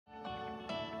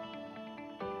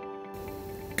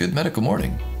good medical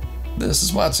morning. This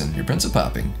is Watson, your Prince of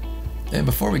Popping. And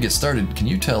before we get started, can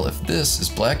you tell if this is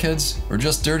blackheads or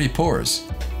just dirty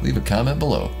pores? Leave a comment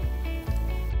below.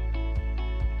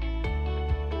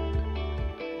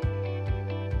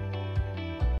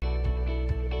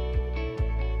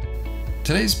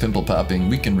 Today's pimple popping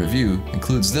weekend review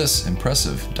includes this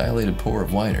impressive dilated pore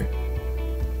of Weiner.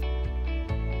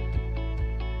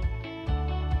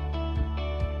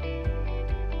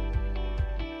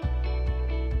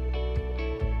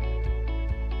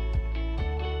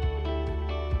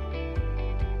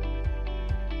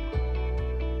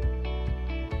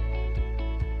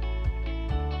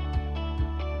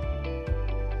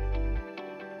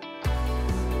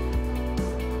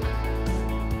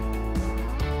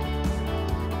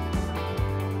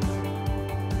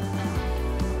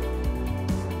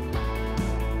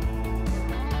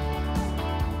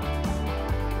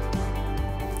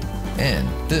 And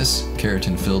this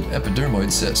keratin-filled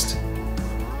epidermoid cyst.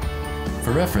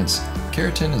 For reference,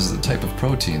 keratin is the type of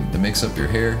protein that makes up your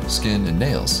hair, skin, and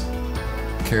nails.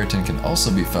 Keratin can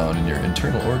also be found in your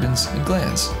internal organs and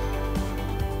glands.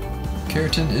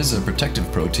 Keratin is a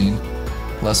protective protein,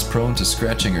 less prone to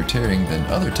scratching or tearing than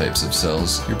other types of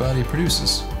cells your body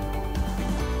produces.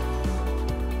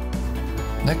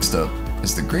 Next up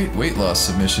is the great weight loss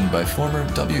submission by former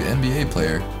WNBA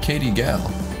player Katie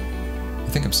Gall.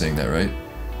 I think I'm saying that right.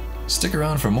 Stick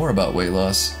around for more about weight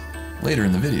loss later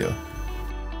in the video.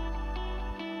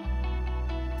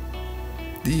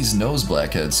 These nose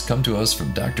blackheads come to us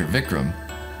from Dr. Vikram.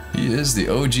 He is the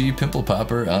OG pimple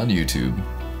popper on YouTube.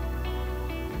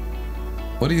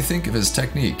 What do you think of his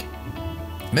technique?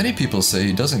 Many people say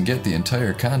he doesn't get the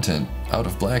entire content out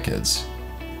of blackheads.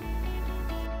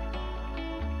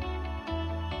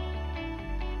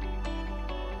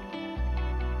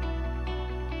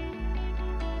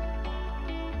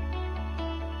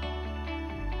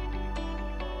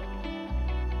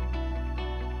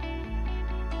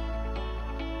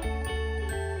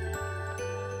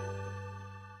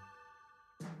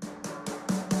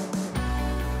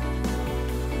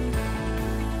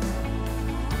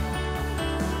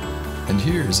 And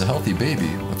here is a healthy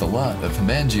baby with a lot of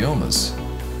hemangiomas.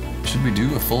 Should we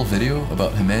do a full video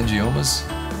about hemangiomas?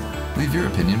 Leave your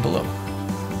opinion below.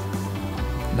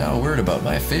 Now a word about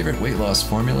my favorite weight loss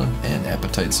formula and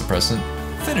appetite suppressant,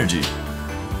 Finergy.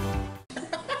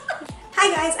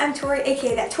 Hi guys, I'm Tori,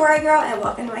 aka That Tori Girl, and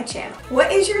welcome to my channel.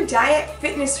 What is your diet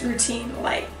fitness routine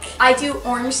like? I do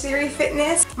Orange Theory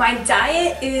Fitness. My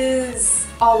diet is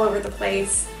all over the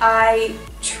place. I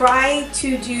try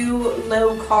to do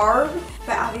low carb,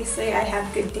 but obviously I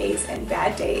have good days and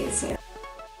bad days, you know.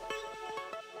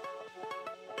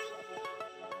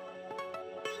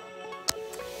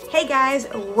 Hey guys,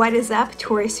 what is up?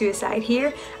 Tori Suicide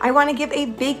here. I want to give a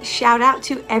big shout out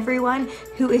to everyone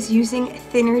who is using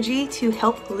Finergy to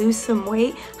help lose some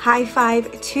weight. High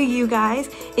five to you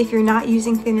guys. If you're not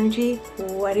using Finergy,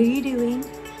 what are you doing?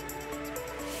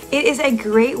 It is a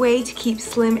great way to keep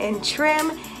slim and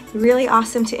trim. Really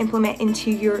awesome to implement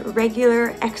into your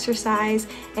regular exercise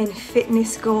and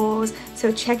fitness goals.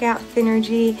 So check out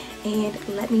Finergy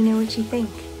and let me know what you think.